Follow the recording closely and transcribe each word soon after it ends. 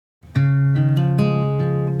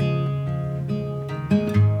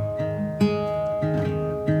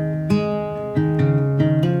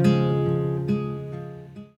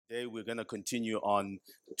continue on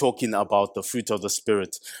talking about the fruit of the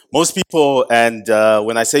Spirit. Most people, and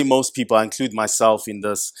when I say most people, I include myself in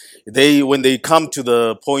this. When they come to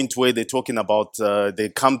the point where they're talking about, they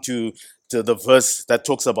come to the verse that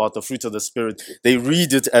talks about the fruit of the Spirit, they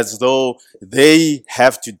read it as though they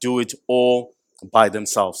have to do it all by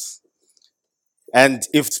themselves. And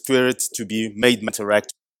if Spirit to be made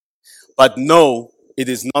interact. But no, it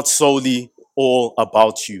is not solely all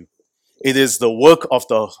about you. It is the work of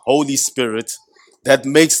the Holy Spirit that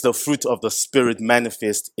makes the fruit of the Spirit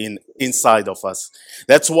manifest inside of us.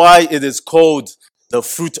 That's why it is called the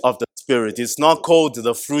fruit of the Spirit. It's not called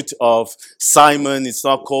the fruit of Simon. It's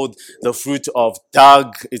not called the fruit of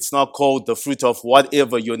Doug. It's not called the fruit of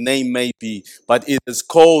whatever your name may be, but it is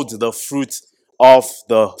called the fruit of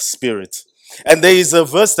the Spirit. And there is a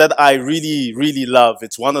verse that I really, really love.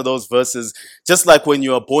 It's one of those verses, just like when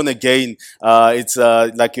you are born again, it's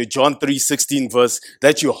like your John 3:16 verse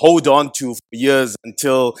that you hold on to for years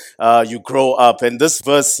until you grow up. And this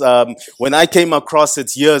verse, when I came across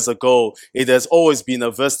it years ago, it has always been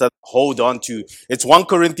a verse that I hold on to. It's 1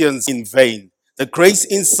 Corinthians in vain. The grace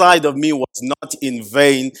inside of me was not in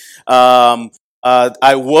vain.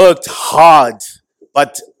 I worked hard,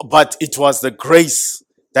 but it was the grace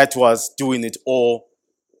that was doing it all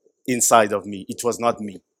inside of me. It was not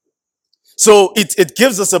me. So it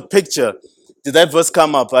gives us a picture. Did that verse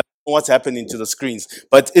come up? I don't know what's happening to the screens.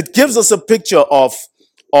 But it gives us a picture of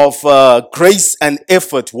grace and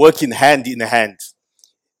effort working hand in hand.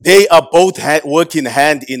 They are both working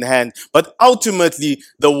hand in hand. But ultimately,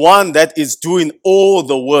 the one that is doing all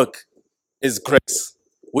the work is grace,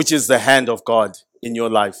 which is the hand of God in your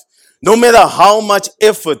life. No matter how much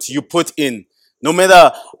effort you put in, no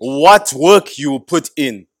matter what work you put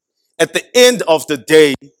in, at the end of the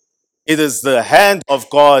day, it is the hand of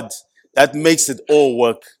God that makes it all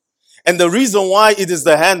work. And the reason why it is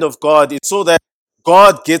the hand of God is so that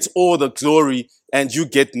God gets all the glory and you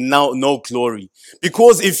get no glory.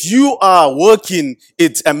 Because if you are working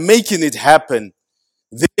it and making it happen,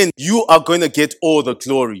 then you are going to get all the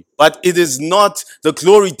glory. But it is not, the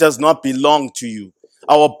glory does not belong to you.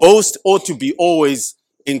 Our boast ought to be always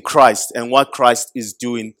in Christ and what Christ is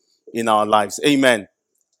doing in our lives. Amen.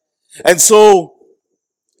 And so,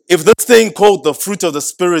 if this thing called the fruit of the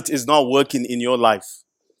Spirit is not working in your life,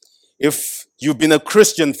 if you've been a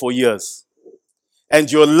Christian for years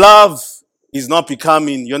and your love is not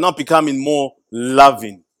becoming, you're not becoming more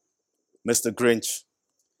loving, Mr. Grinch,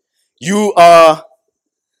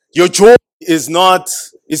 your joy is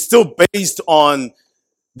still based on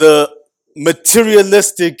the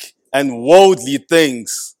materialistic and worldly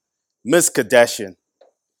things, Miss Kardashian.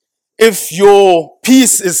 If your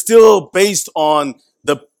peace is still based on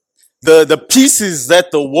the pieces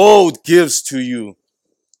that the world gives to you,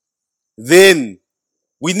 then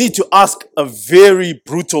we need to ask a very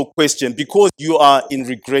brutal question because you are in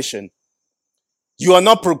regression. You are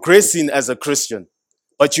not progressing as a Christian,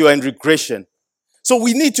 but you are in regression. So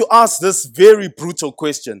we need to ask this very brutal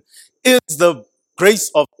question. Is the grace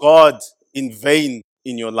of God in vain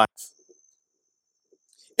in your life?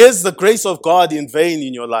 Is the grace of God in vain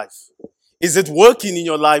in your life? Is it working in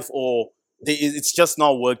your life or it's just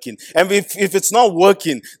not working? And if it's not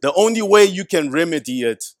working, the only way you can remedy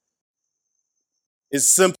it is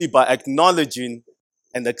simply by acknowledging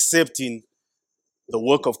and accepting the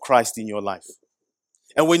work of Christ in your life.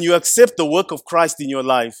 And when you accept the work of Christ in your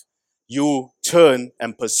life, you turn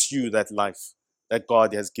and pursue that life that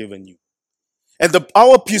God has given you. And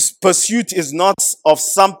our pursuit is not of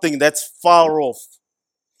something that's far off.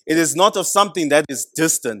 It is not of something that is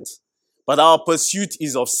distant, but our pursuit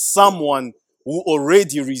is of someone who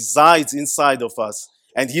already resides inside of us,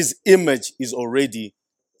 and his image is already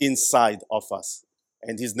inside of us.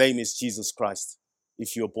 And his name is Jesus Christ,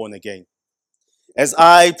 if you're born again. As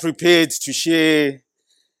I prepared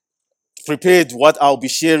what I'll be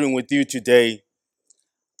sharing with you today,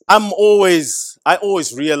 I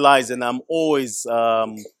always realize, and I'm always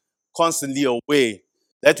constantly aware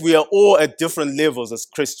that we are all at different levels as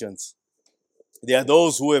Christians. There are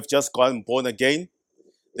those who have just gotten born again.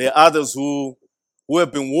 There are others who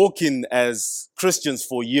have been walking as Christians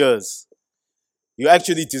for years. You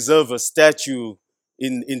actually deserve a statue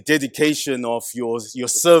in dedication of your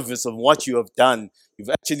service, of what you have done. You've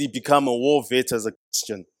actually become a war vet as a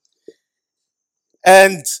Christian.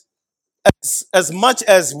 And as much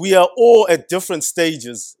as we are all at different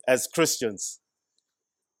stages as Christians,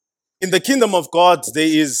 in the kingdom of God,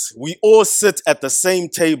 we all sit at the same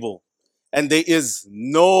table, and there is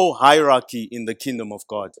no hierarchy in the kingdom of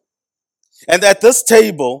God. And at this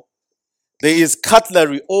table, there is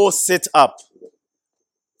cutlery all set up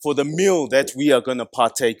for the meal that we are going to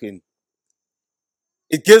partake in.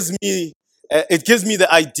 it gives me the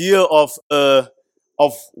idea of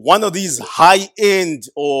one of these high end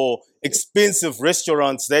or expensive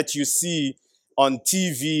restaurants that you see on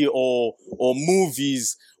TV or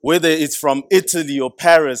movies, whether it's from Italy or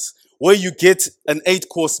Paris, where you get an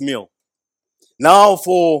 8-course meal. Now,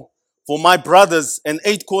 for my brothers, an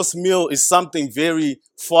 8-course meal is something very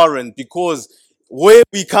foreign, because where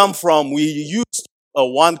we come from, we use a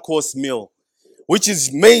 1-course meal, which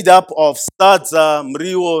is made up of sadza,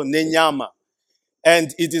 mrio, nenyama,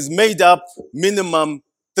 and it is made up minimum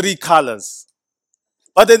 3 colors.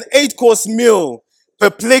 But an 8-course meal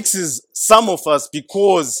perplexes some of us,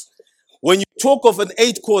 because when you talk of an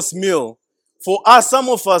 8-course meal, for us, some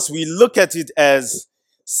of us, we look at it as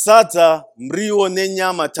sadza, mrio,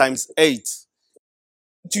 nenyama times 8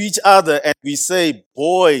 to each other, and we say,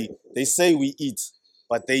 boy, they say we eat,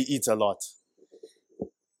 but they eat a lot.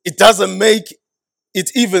 It doesn't make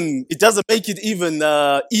it even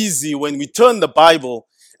easy when we turn the Bible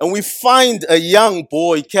and we find a young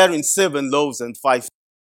boy carrying 7 loaves and 5.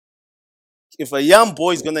 If a young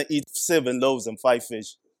boy is going to eat 7 loaves and 5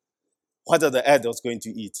 fish, what are the adults going to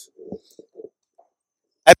eat?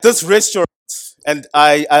 At this restaurant, and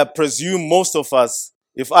I presume most of us,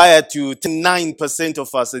 if I had to, 9%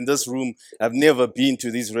 of us in this room have never been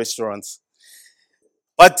to these restaurants.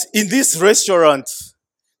 But in this restaurant,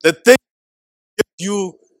 the thing that gives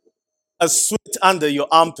you a sweat under your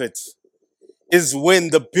armpit is when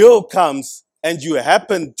the bill comes and you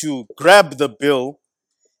happen to grab the bill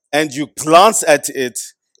and you glance at it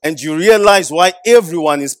and you realize why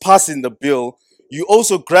everyone is passing the bill. You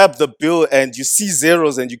also grab the bill and you see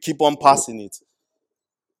zeros and you keep on passing it.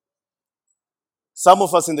 Some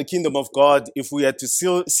of us in the kingdom of God, if we had to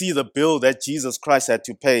see the bill that Jesus Christ had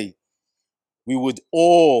to pay, we would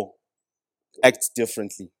all act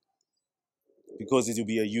differently, because it will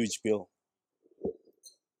be a huge bill.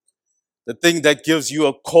 The thing that gives you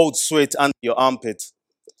a cold sweat under your armpit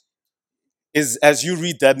is, as you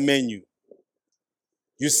read that menu,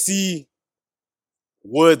 you see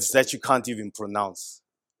words that you can't even pronounce.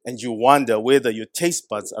 And you wonder whether your taste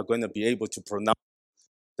buds are going to be able to pronounce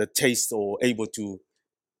the taste or able to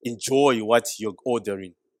enjoy what you're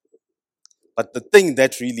ordering. But the thing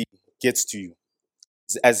that really gets to you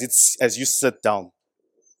is as you sit down.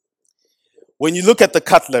 When you look at the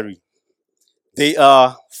cutlery, there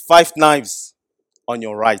are 5 knives on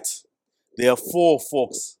your right. There are 4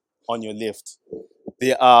 forks on your left.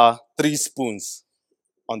 There are 3 spoons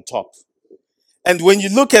on top. And when you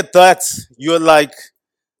look at that, you're like,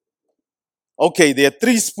 okay, there are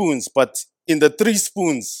 3 spoons, but in the 3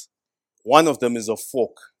 spoons, one of them is a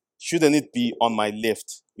fork. Shouldn't it be on my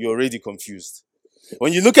left? You're already confused.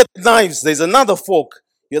 When you look at the knives, there's another fork.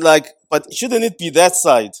 You're like, but shouldn't it be that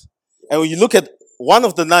side? And when you look at one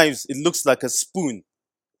of the knives, it looks like a spoon.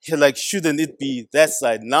 You're like, shouldn't it be that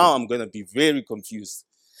side? Now I'm going to be very confused.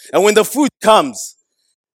 And when the food comes,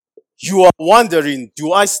 you are wondering,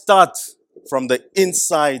 do I start from the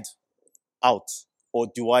inside out, or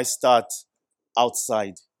do I start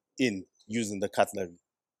outside in using the cutlery?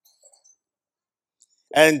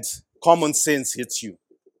 And common sense hits you.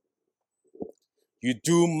 You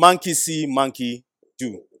do monkey see, monkey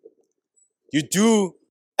do. You do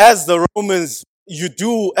as the Romans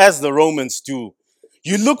do.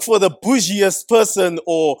 You look for the bougiest person,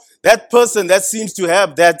 or that person that seems to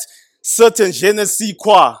have that certain je ne sais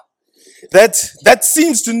quoi, that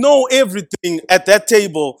seems to know everything at that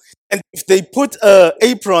table. And if they put an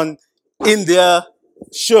apron in their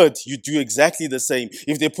shirt, you do exactly the same.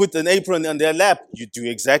 If they put an apron on their lap, you do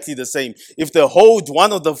exactly the same. If they hold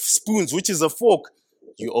one of the spoons, which is a fork,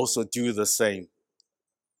 you also do the same.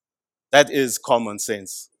 That is common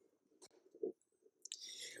sense.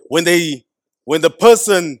 When the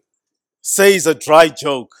person says a dry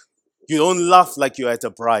joke, you don't laugh like you're at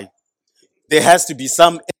a braai. There has to be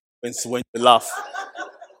some evidence when you laugh.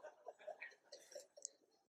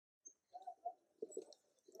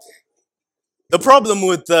 The problem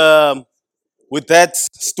with that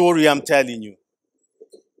story I'm telling you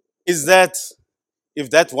is that if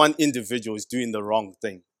that one individual is doing the wrong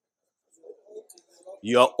thing,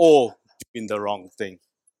 you are all doing the wrong thing.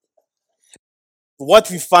 What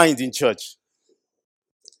we find in church,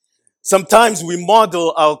 sometimes we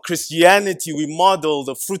model our Christianity, we model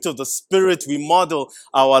the fruit of the Spirit, we model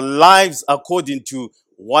our lives according to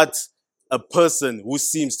what a person who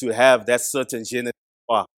seems to have that certain genetic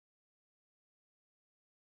power.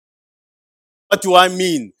 What do I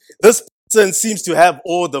mean? This person seems to have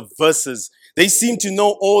all the verses. They seem to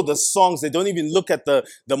know all the songs. They don't even look at the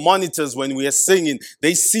monitors when we are singing.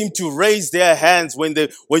 They seem to raise their hands when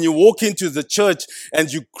you walk into the church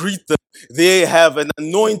and you greet them. They have an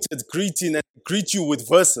anointed greeting and greet you with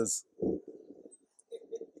verses.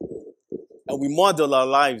 And we model our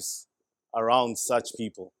lives around such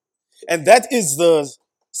people. And that is the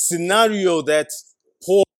scenario that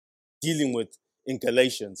Paul is dealing with in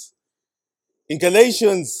Galatians. In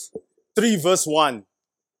Galatians 3 verse 1,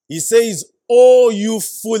 he says, "Oh, you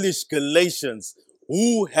foolish Galatians,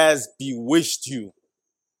 who has bewitched you?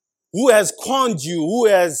 Who has conned you? Who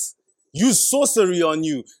has used sorcery on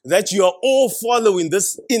you, that you are all following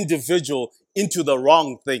this individual into the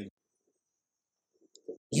wrong thing?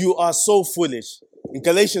 You are so foolish." In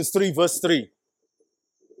Galatians 3 verse 3,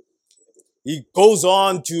 he goes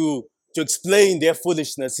on to explain their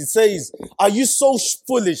foolishness. He says, "Are you so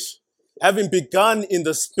foolish? Having begun in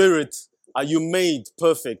the spirit, are you made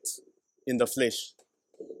perfect in the flesh?"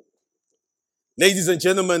 Ladies and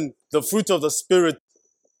gentlemen, the fruit of the spirit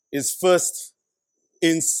is first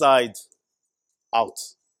inside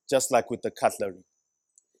out, just like with the cutlery.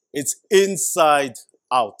 It's inside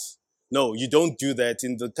out. No, you don't do that.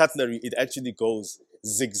 In the cutlery, it actually goes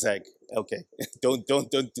zigzag. Okay, don't.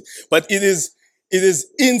 But it is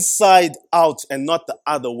inside out and not the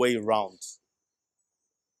other way around.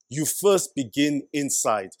 You first begin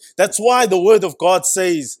inside. That's why the word of God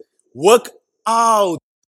says, work out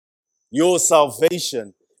your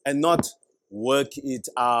salvation and not work it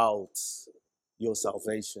out, your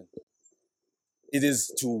salvation. It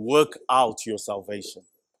is to work out your salvation.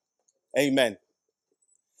 Amen.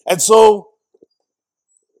 And so,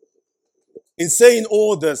 in saying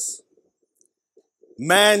all this,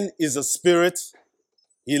 man is a spirit,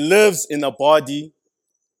 he lives in a body,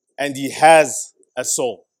 and he has a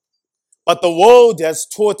soul. But the world has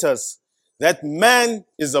taught us that man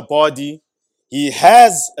is a body, he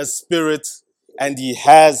has a spirit, and he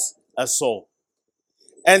has a soul.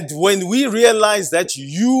 And when we realize that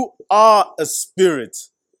you are a spirit,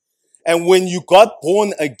 and when you got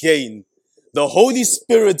born again, the Holy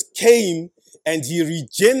Spirit came and he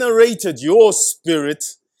regenerated your spirit.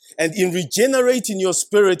 And in regenerating your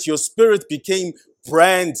spirit became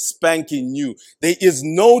brand spanking new. There is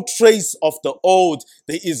no trace of the old.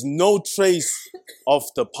 There is no trace of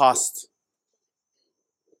the past.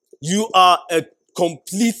 You are a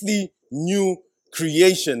completely new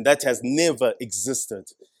creation that has never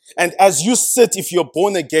existed. And as you sit, if you're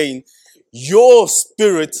born again, your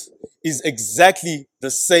spirit is exactly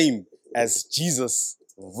the same as Jesus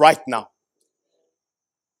right now.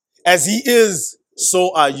 As he is,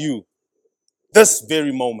 so are you. This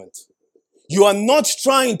very moment. You are not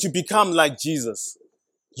trying to become like Jesus.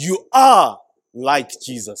 You are like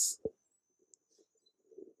Jesus.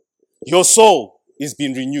 Your soul is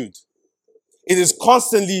being renewed. It is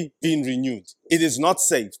constantly being renewed. It is not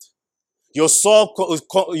saved. Your soul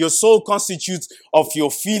constitutes of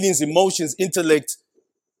your feelings, emotions, intellect.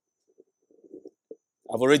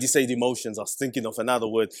 I've already said emotions. I was thinking of another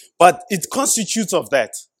word. But it constitutes of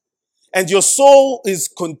that. And your soul is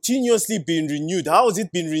continuously being renewed. How is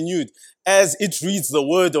it being renewed? As it reads the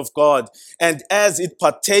word of God and as it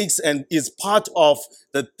partakes and is part of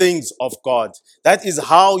the things of God. That is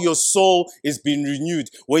how your soul is being renewed.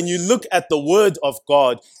 When you look at the word of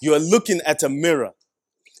God, you are looking at a mirror.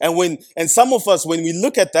 And some of us, when we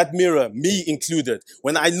look at that mirror, me included,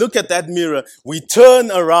 when I look at that mirror, we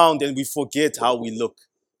turn around and we forget how we look.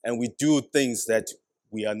 And we do things that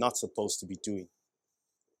we are not supposed to be doing.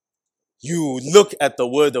 You look at the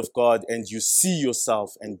word of God and you see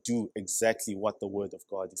yourself and do exactly what the word of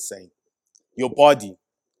God is saying. Your body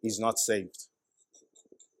is not saved.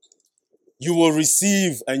 You will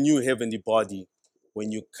receive a new heavenly body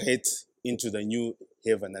when you get into the new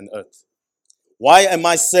heaven and earth. Why am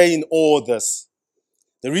I saying all this?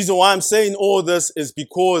 The reason why I'm saying all this is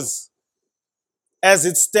because as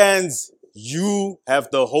it stands, you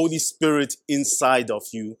have the Holy Spirit inside of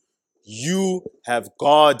you. You have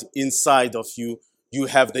God inside of you. You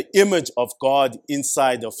have the image of God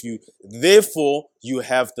inside of you. Therefore, you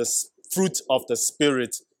have the fruit of the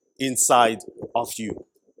Spirit inside of you.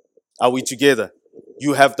 Are we together?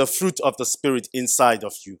 You have the fruit of the Spirit inside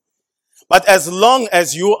of you. But as long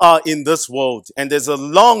as you are in this world and as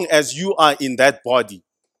long as you are in that body,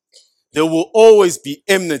 there will always be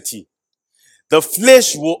enmity. The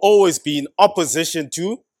flesh will always be in opposition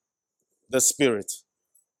to the Spirit.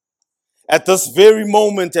 At this very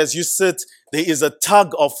moment, as you sit, there is a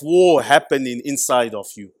tug of war happening inside of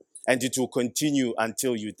you. And it will continue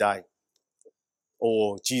until you die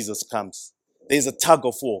or Jesus comes. There's a tug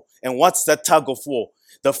of war. And what's that tug of war?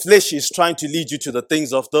 The flesh is trying to lead you to the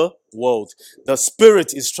things of the world. The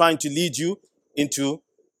spirit is trying to lead you into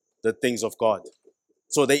the things of God.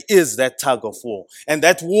 So there is that tug of war. And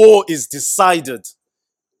that war is decided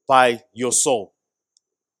by your soul.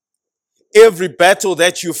 Every battle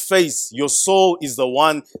that you face, your soul is the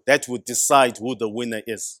one that would decide who the winner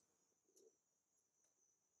is.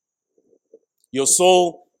 Your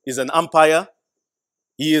soul is an umpire.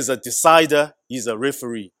 He is a decider. He's a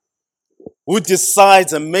referee who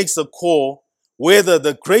decides and makes a call whether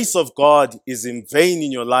the grace of God is in vain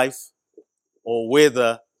in your life or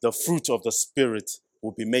whether the fruit of the Spirit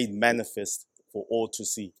will be made manifest for all to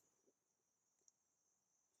see.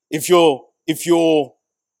 If your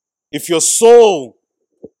soul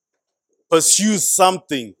pursues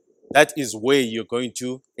something, that is where you're going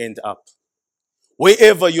to end up.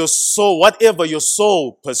 Whatever your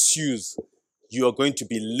soul pursues, you are going to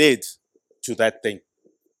be led to that thing.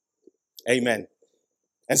 Amen.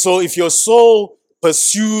 And so if your soul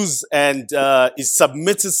pursues and it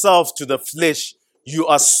submits itself to the flesh, you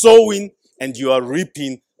are sowing and you are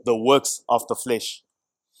reaping the works of the flesh.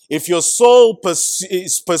 If your soul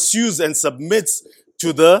pursues and submits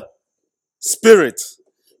to the Spirit,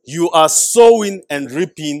 you are sowing and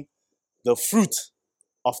reaping the fruit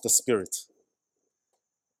of the Spirit.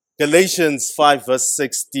 Galatians 5 verse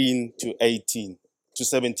 16 to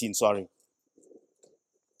 17, sorry.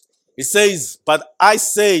 It says, "But I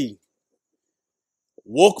say,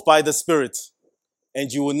 walk by the Spirit,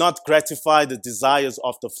 and you will not gratify the desires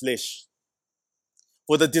of the flesh.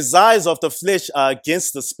 For the desires of the flesh are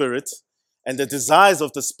against the Spirit, and the desires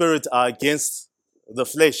of the Spirit are against the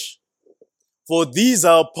flesh. For these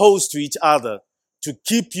are opposed to each other to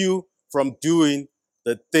keep you from doing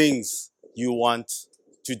the things you want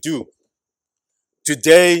to do."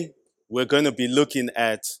 Today, we're going to be looking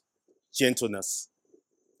at gentleness.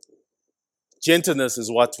 Gentleness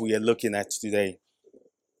is what we are looking at today.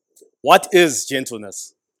 What is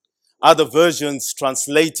gentleness? Other versions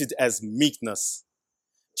translate it as meekness.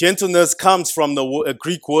 Gentleness comes from the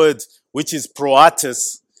Greek word which is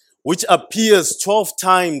proates, which appears 12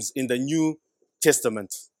 times in the New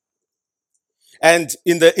Testament. And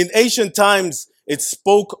in ancient times, it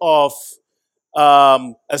spoke of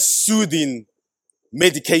a soothing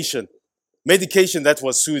medication that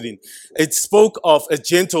was soothing. It spoke of a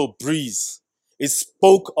gentle breeze. It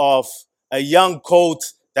spoke of a young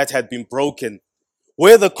colt that had been broken,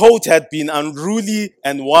 where the colt had been unruly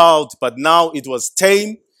and wild, but now it was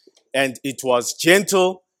tame and it was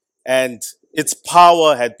gentle, and its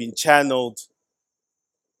power had been channeled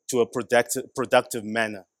to a productive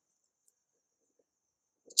manner.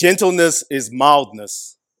 Gentleness is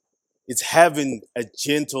mildness. It's having a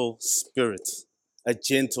gentle spirit, a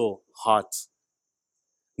gentle heart.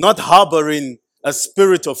 Not harboring a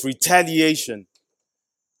spirit of retaliation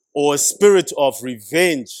or a spirit of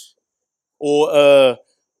revenge or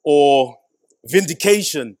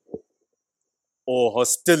vindication or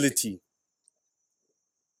hostility.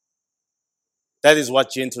 That is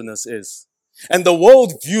what gentleness is. And the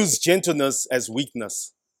world views gentleness as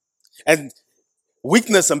weakness and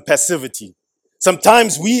passivity.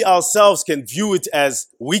 Sometimes we ourselves can view it as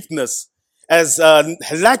weakness, as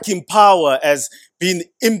lacking power, as being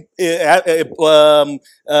a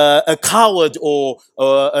coward or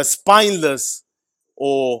a spineless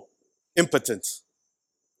or impotent.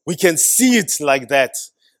 We can see it like that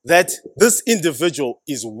this individual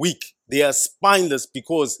is weak. They are spineless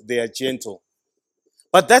because they are gentle.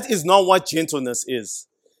 But that is not what gentleness is.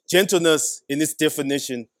 Gentleness, in its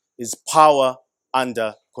definition, is power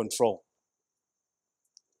under control.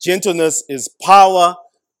 Gentleness is power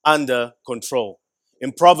under control.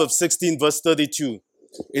 In Proverbs 16 verse 32,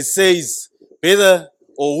 it says,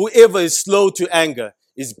 whoever is slow to anger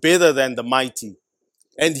is better than the mighty,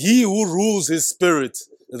 and he who rules his spirit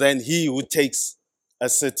than he who takes a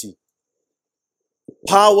city.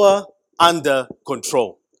 Power under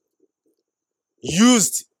control.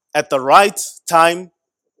 Used at the right time,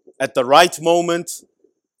 at the right moment,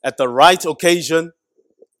 at the right occasion,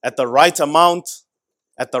 at the right amount,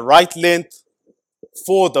 at the right length,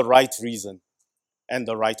 for the right reason and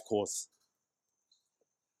the right cause.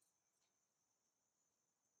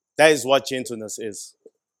 That is what gentleness is.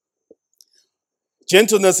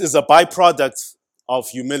 Gentleness is a byproduct of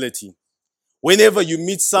humility. Whenever you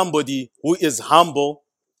meet somebody who is humble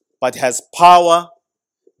but has power,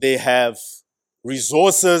 they have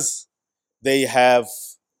resources, they have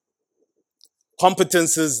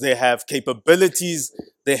competences, they have capabilities,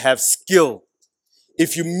 they have skill.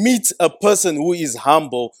 If you meet a person who is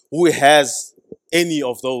humble, who has any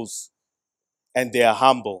of those, and they are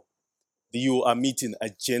humble, you are meeting a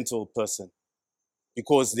gentle person.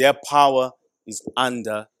 because their power is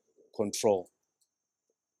under control.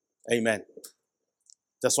 Amen.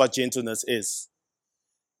 That's what gentleness is.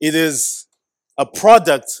 It is a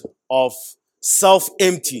product of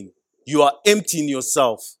self-emptying. You are emptying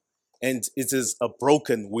yourself, and it is a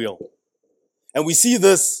broken will. And we see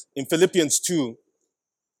this in Philippians 2,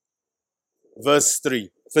 verse 3.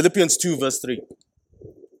 Philippians 2, verse 3.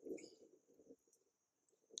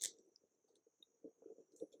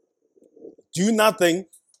 Do nothing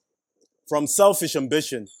from selfish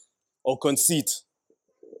ambition or conceit,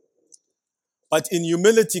 but in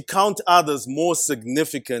humility count others more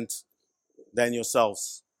significant than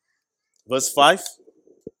yourselves. Verse 5.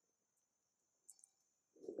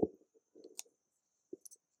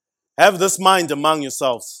 Have this mind among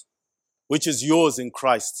yourselves, which is yours in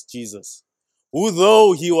Christ Jesus, who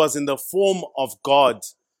though he was in the form of God,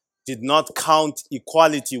 did not count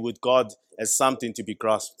equality with God as something to be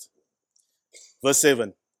grasped. Verse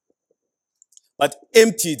 7. But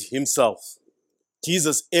emptied himself.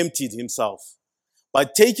 Jesus emptied himself by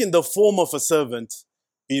taking the form of a servant,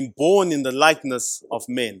 being born in the likeness of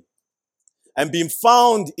men, and being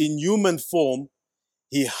found in human form,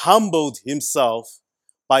 he humbled himself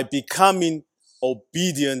by becoming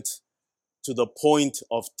obedient to the point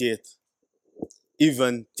of death,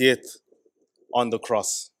 even death on the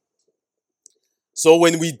cross. So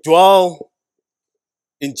when we dwell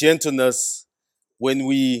in gentleness, when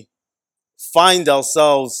we find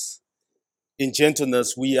ourselves in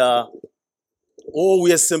gentleness, all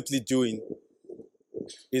we are simply doing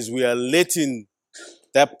is we are letting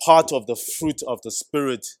that part of the fruit of the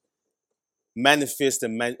Spirit manifest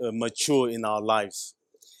and mature in our lives.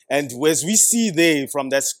 And as we see there from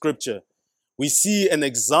that scripture, we see an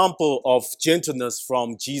example of gentleness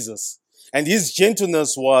from Jesus. And his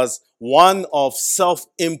gentleness was one of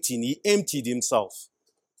self-emptying. He emptied himself.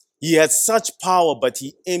 He had such power, but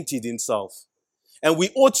he emptied himself. And we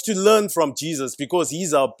ought to learn from Jesus because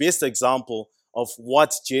he's our best example of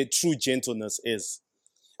what true gentleness is.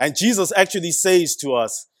 And Jesus actually says to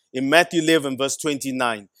us in Matthew 11, verse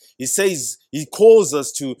 29, he calls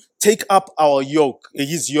us to take up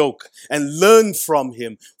his yoke, and learn from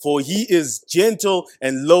him, for he is gentle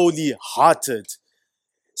and lowly hearted,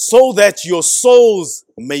 so that your souls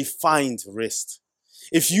may find rest.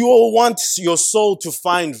 If you want your soul to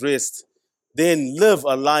find rest, then live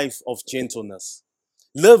a life of gentleness.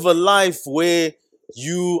 Live a life where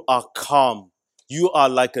you are calm. You are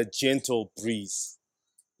like a gentle breeze.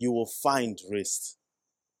 You will find rest.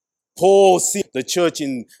 Paul sees the church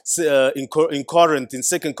in Corinth, in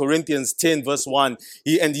 2 Corinthians 10 verse 1,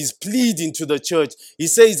 and he's pleading to the church. He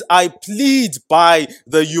says, I plead by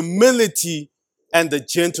the humility and the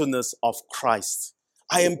gentleness of Christ.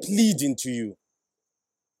 I am pleading to you.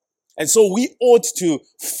 And so we ought to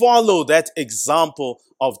follow that example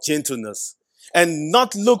of gentleness and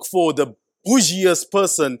not look for the bougiest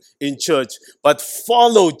person in church, but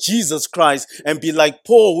follow Jesus Christ and be like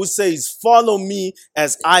Paul, who says, follow me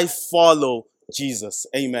as I follow Jesus.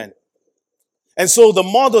 Amen. And so the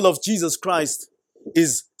model of Jesus Christ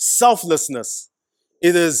is selflessness.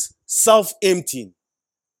 It is self-emptying.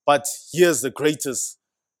 But here's the greatest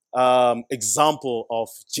example of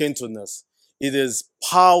gentleness. It is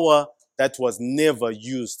power that was never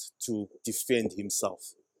used to defend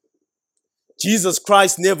himself. Jesus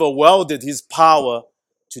Christ never wielded his power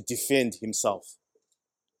to defend himself.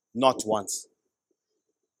 Not once.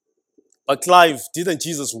 But Clive, didn't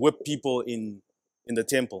Jesus whip people in the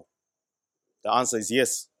temple? The answer is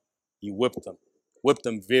yes. He whipped them. Whipped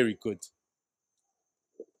them very good.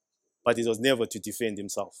 But it was never to defend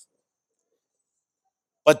himself.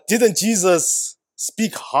 But didn't Jesus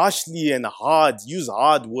speak harshly and use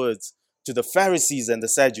hard words to the Pharisees and the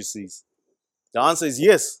Sadducees? The answer is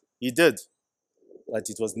yes, he did. But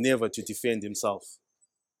it was never to defend himself.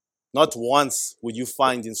 Not once would you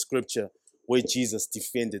find in scripture where Jesus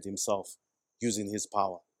defended himself using his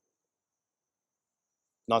power.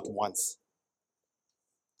 Not once.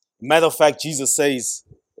 Matter of fact, Jesus says,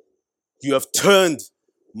 you have turned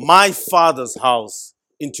my Father's house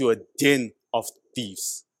into a den of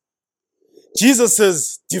thieves.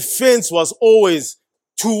 Jesus' defense was always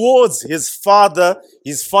towards his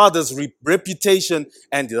father's reputation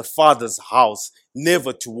and the Father's house,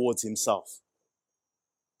 never towards himself.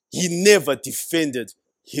 He never defended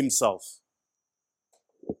himself.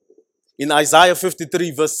 In Isaiah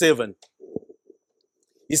 53 verse 7,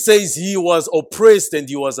 he says he was oppressed and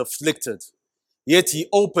he was afflicted, yet he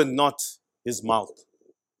opened not his mouth.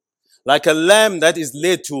 Like a lamb that is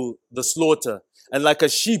led to the slaughter, and like a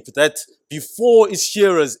sheep that before its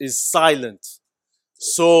shearers is silent,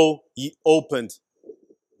 so he opened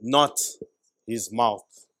not his mouth.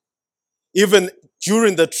 Even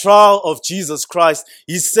during the trial of Jesus Christ,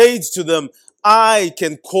 he said to them, I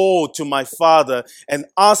can call to my Father and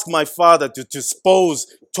ask my Father to dispose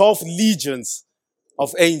 12 legions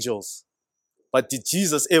of angels. But did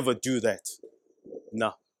Jesus ever do that?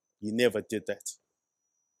 No, he never did that.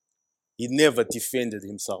 He never defended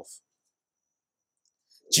himself.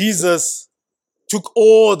 Jesus took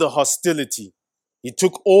all the hostility. He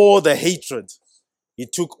took all the hatred. He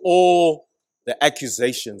took all the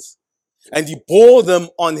accusations. And he bore them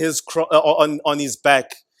on his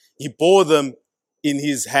back. He bore them in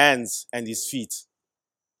his hands and his feet,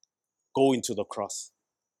 going to the cross.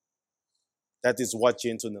 That is what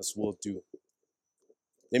gentleness will do.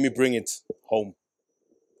 Let me bring it home.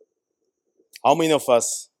 How many of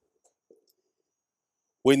us,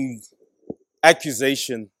 when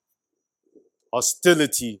accusation,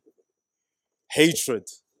 hostility, hatred,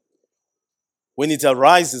 when it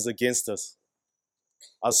arises against us,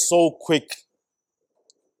 are so quick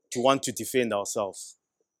to want to defend ourselves?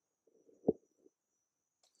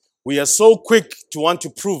 We are so quick to want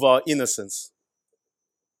to prove our innocence.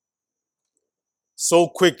 So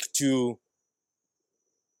quick to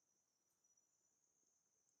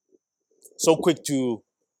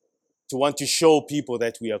want to show people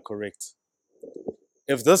that we are correct.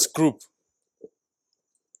 If this group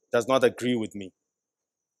does not agree with me,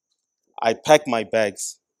 I pack my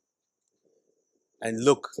bags and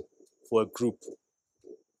look for a group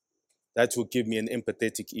that will give me an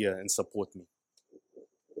empathetic ear and support me.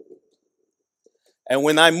 And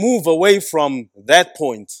when I move away from that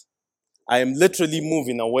point, I am literally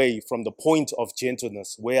moving away from the point of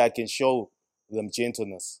gentleness where I can show them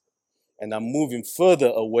gentleness. And I'm moving further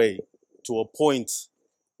away to a point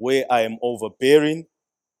where I am overbearing,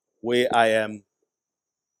 where I am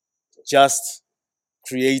just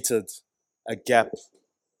created a gap,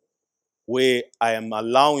 where I am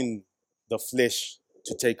allowing the flesh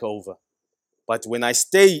to take over. But when I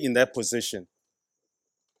stay in that position,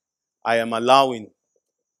 I am allowing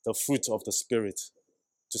the fruit of the Spirit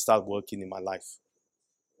to start working in my life.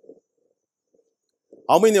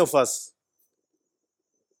 How many of us,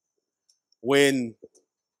 when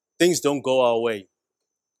things don't go our way,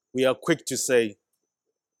 we are quick to say,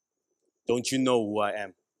 don't you know who I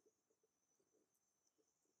am?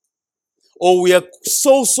 Or we are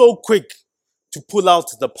so quick to pull out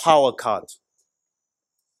the power card.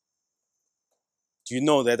 Do you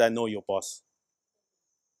know that I know your boss?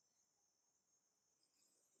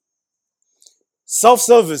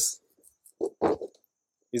 Self-service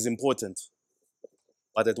is important,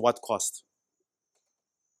 but at what cost?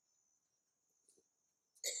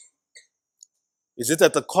 Is it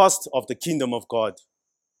at the cost of the kingdom of God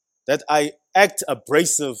that I act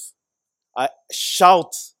abrasive, I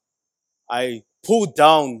shout, I pull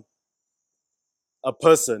down a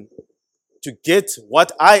person to get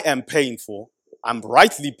what I am paying for? I'm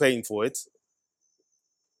rightly paying for it.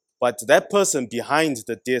 But that person behind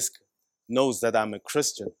the desk knows that I'm a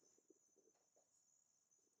Christian.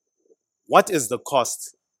 What is the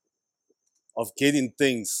cost of getting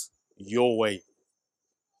things your way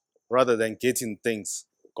rather than getting things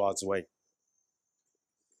God's way?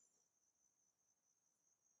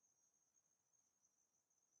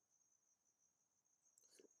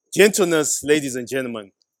 Gentleness, ladies and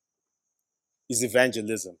gentlemen, is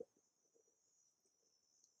evangelism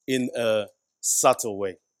in a subtle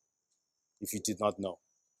way, if you did not know.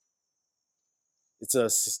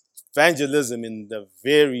 It's evangelism in a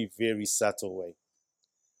very, very subtle way.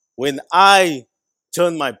 When I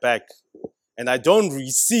turn my back and I don't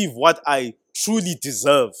receive what I truly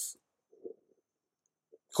deserve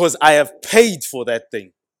because I have paid for that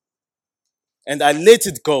thing and I let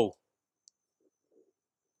it go,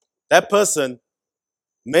 that person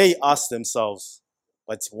may ask themselves,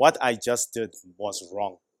 but what I just did was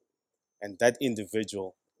wrong. And that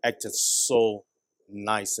individual acted so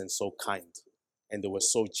nice and so kind, and they were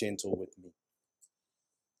so gentle with me.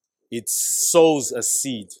 It sows a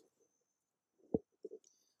seed.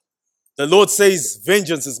 The Lord says,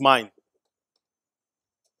 vengeance is mine.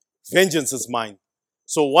 Vengeance is mine.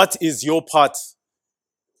 So what is your part?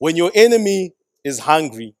 When your enemy is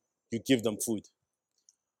hungry, you give them food.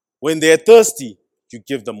 When they're thirsty, you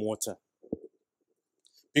give them water.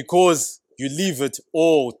 Because you leave it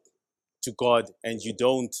all to God and you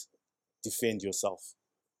don't defend yourself.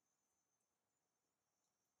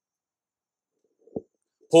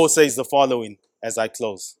 Paul says the following as I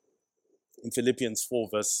close in Philippians 4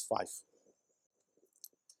 verse 5.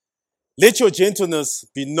 Let your gentleness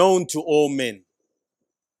be known to all men.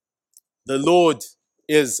 The Lord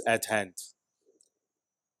is at hand.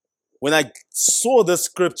 When I saw this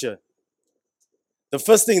scripture, The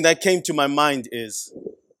first thing that came to my mind is,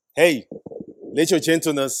 hey, let your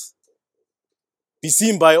gentleness be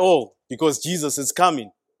seen by all because Jesus is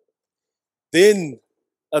coming. Then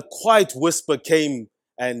a quiet whisper came,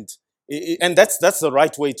 and that's the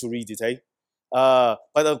right way to read it, eh?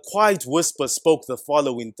 But a quiet whisper spoke the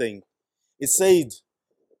following thing. It said,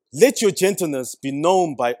 let your gentleness be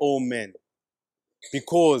known by all men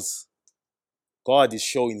because God is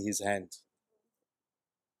showing his hand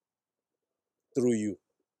through you.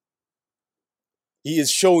 He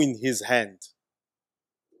is showing his hand.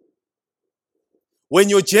 When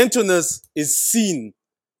your gentleness is seen,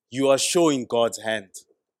 you are showing God's hand.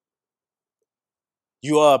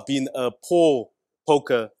 You are being a poor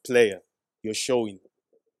poker player. You're showing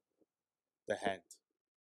the hand.